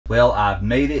Well, I've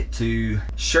made it to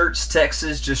Schertz,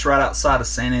 Texas, just right outside of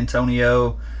San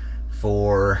Antonio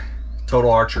for Total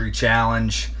Archery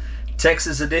Challenge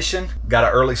Texas edition. Got an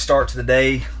early start to the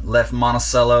day, left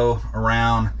Monticello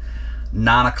around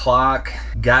 9 o'clock.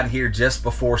 Got here just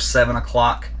before 7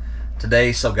 o'clock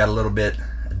today, so got a little bit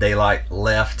of daylight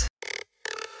left.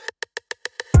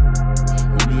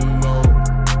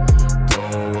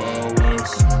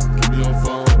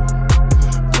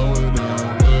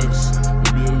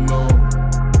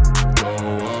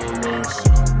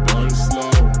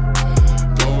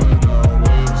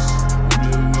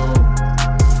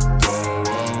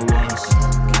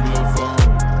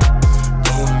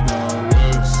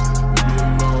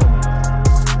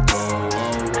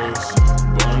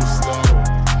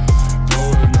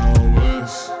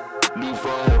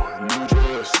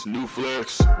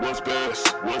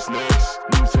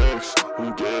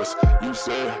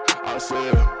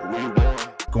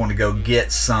 Going to go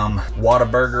get some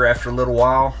Whataburger after a little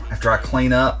while, after I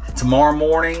clean up. Tomorrow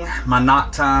morning, my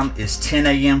knock time is 10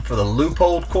 a.m. for the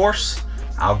Leupold Course.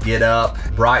 I'll get up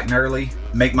bright and early,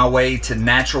 make my way to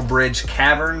Natural Bridge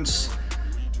Caverns,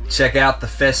 check out the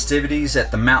festivities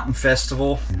at the Mountain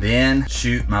Festival, then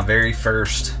shoot my very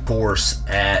first course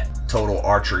at Total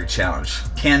Archery Challenge.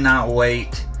 Cannot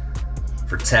wait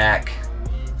for TAC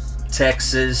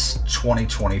Texas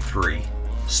 2023.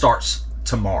 Starts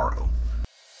tomorrow.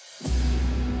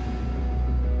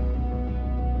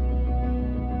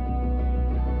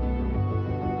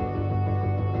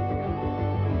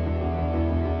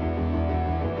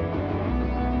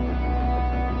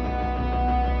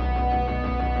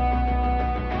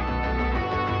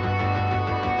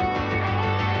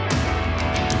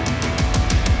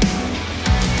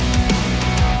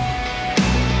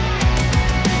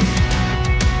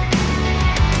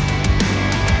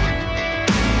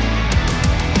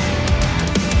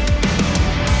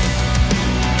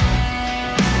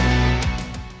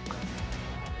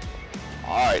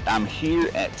 I'm here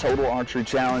at Total Archery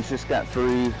Challenge. Just got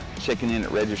through checking in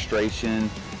at registration.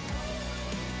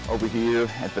 Over here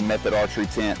at the Method Archery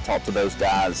tent, talked to those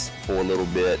guys for a little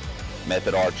bit.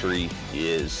 Method Archery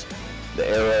is the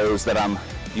arrows that I'm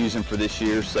using for this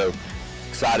year, so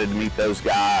excited to meet those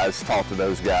guys, talk to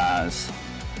those guys.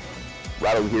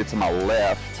 Right over here to my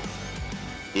left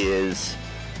is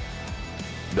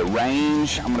the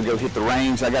range. I'm gonna go hit the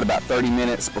range. I got about 30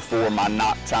 minutes before my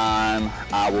knock time.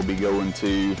 I will be going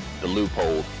to the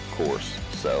Leupold Course.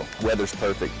 So weather's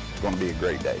perfect. It's gonna be a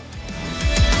great day.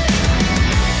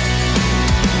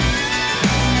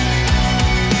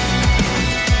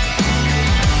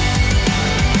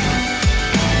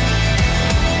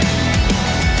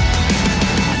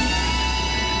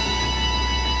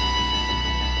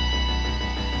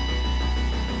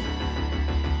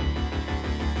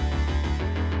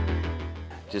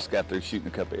 Just got through shooting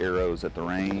a couple arrows at the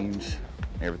range.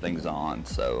 Everything's on,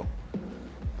 so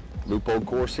Leupold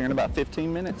Course here in about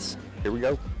 15 minutes. Here we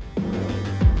go. All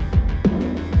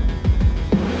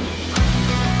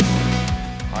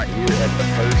right, here at the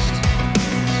first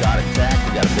shot attack,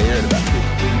 we got a bear at about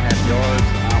 15.5 yards.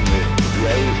 I'm with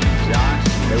Jay and Josh,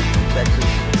 both from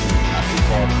Texas, not too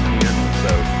far from here.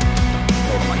 So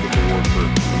told them I'd get the award for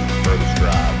furthest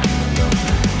drive. So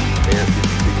bear at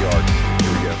 52 yards.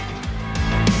 Here we go.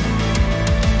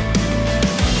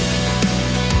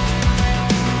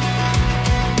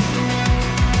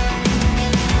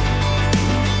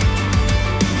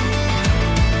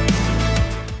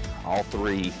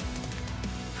 Three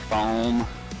foam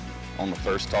on the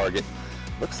first target.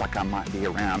 Looks like I might be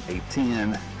around a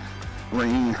 10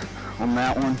 ring on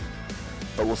that one,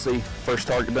 but we'll see. First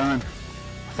target done.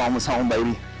 Foam is home,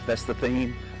 baby. That's the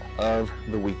theme of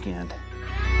the weekend.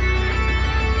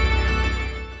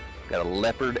 Got a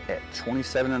leopard at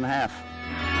 27.5.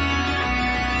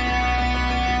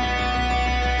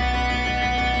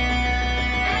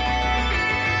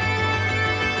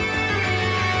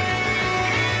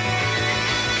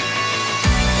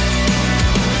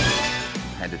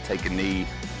 To take a knee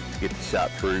to get the shot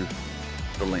through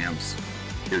the limbs.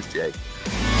 Here's Jay.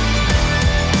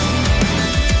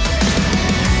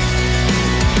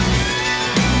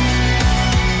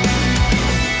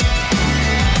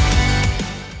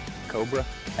 Cobra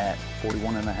at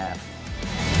 41.5.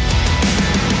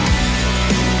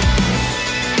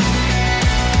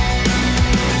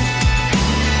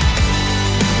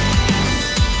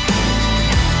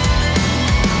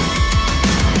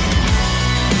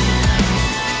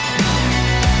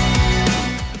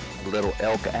 Little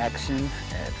elk action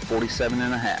at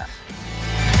 47.5.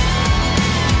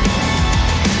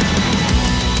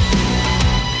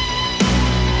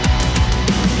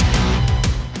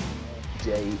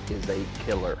 Jay thing is a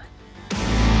killer.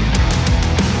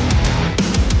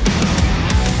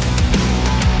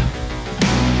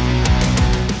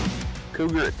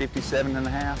 Cougar at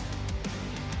 57.5.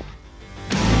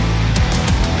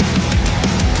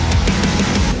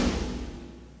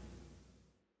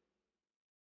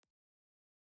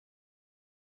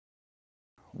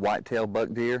 Whitetail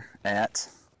buck deer at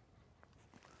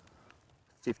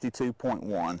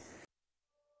 52.1.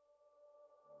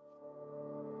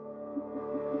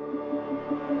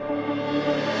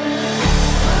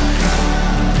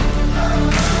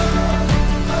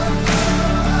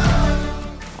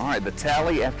 All right, the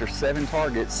tally after 7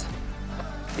 targets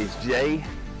is Jay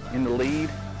in the lead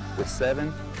with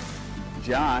 7,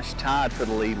 Josh tied for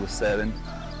the lead with 7,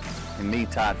 and me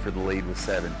tied for the lead with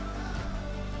 7.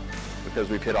 Because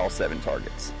we've hit all 7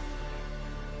 targets.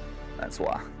 That's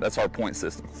why. That's our point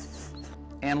system.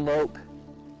 Antelope,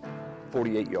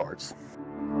 48 yards.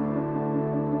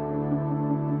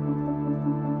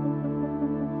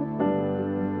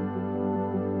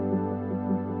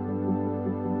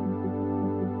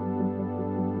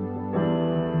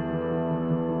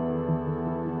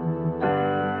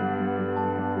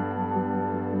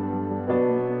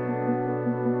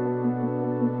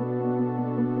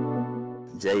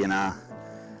 Jay and I,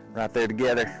 right there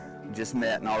together, just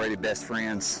met and already best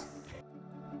friends.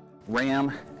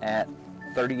 Ram at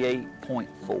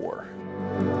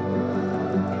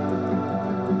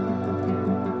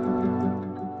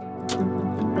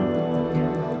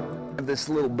 38.4. This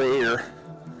little bear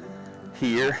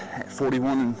here at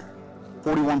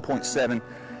 41.7. You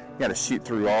gotta shoot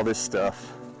through all this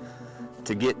stuff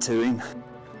to get to him.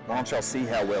 Why don't y'all see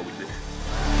how well we do?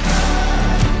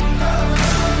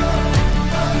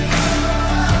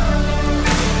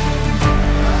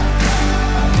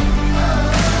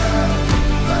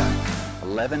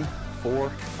 $11,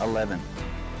 4, 11.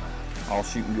 All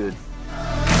shooting good.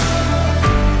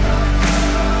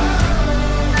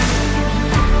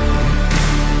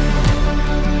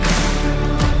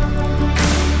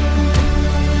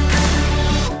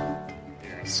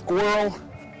 Squirrel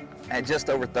at just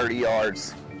over 30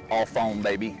 yards, all foam,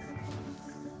 baby.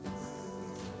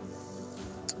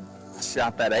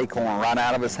 Shot that acorn right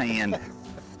out of his hand.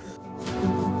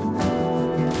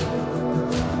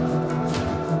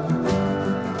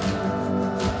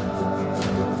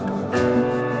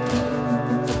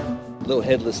 Little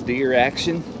headless deer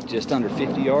action, just under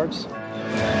 50 yards.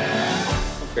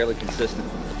 Fairly consistent.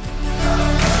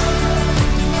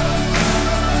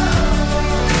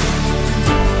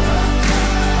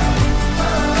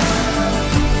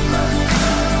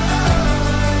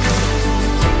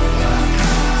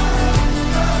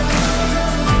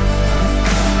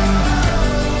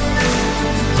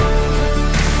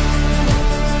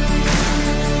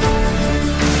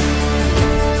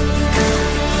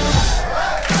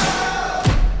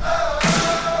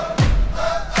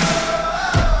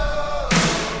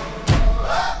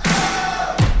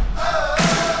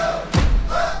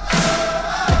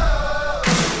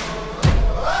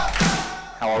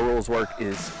 Work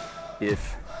is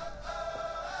if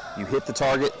you hit the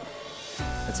target,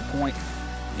 that's a point,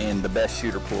 and the best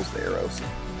shooter pulls the arrows.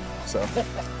 So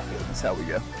that's how we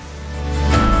go.